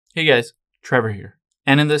Hey guys, Trevor here.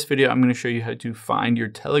 And in this video, I'm going to show you how to find your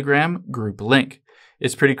Telegram group link.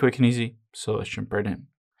 It's pretty quick and easy, so let's jump right in.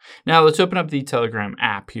 Now let's open up the Telegram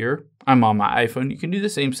app here. I'm on my iPhone. You can do the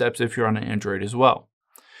same steps if you're on an Android as well.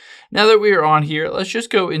 Now that we are on here, let's just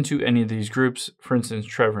go into any of these groups, for instance,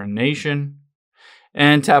 Trevor and Nation,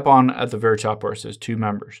 and tap on at the very top where it says 2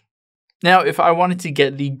 members. Now, if I wanted to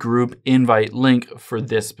get the group invite link for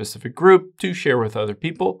this specific group to share with other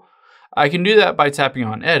people, I can do that by tapping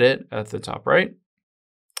on edit at the top right.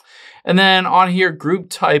 And then on here, group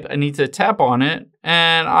type, I need to tap on it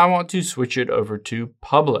and I want to switch it over to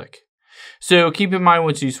public. So keep in mind,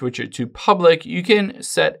 once you switch it to public, you can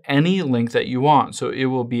set any link that you want. So it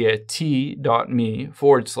will be a t.me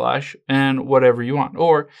 / and whatever you want.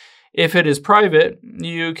 Or if it is private,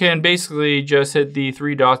 you can basically just hit the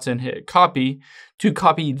 3 dots and hit copy to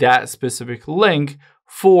copy that specific link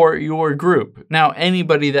for your group. Now,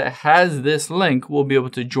 anybody that has this link will be able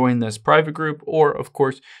to join this private group, or of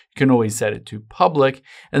course, you can always set it to public,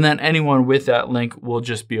 and then anyone with that link will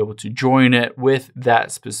just be able to join it with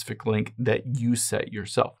that specific link that you set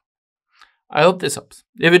yourself. I hope this helps.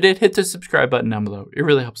 If it did, hit the subscribe button down below. It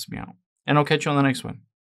really helps me out. And I'll catch you on the next one.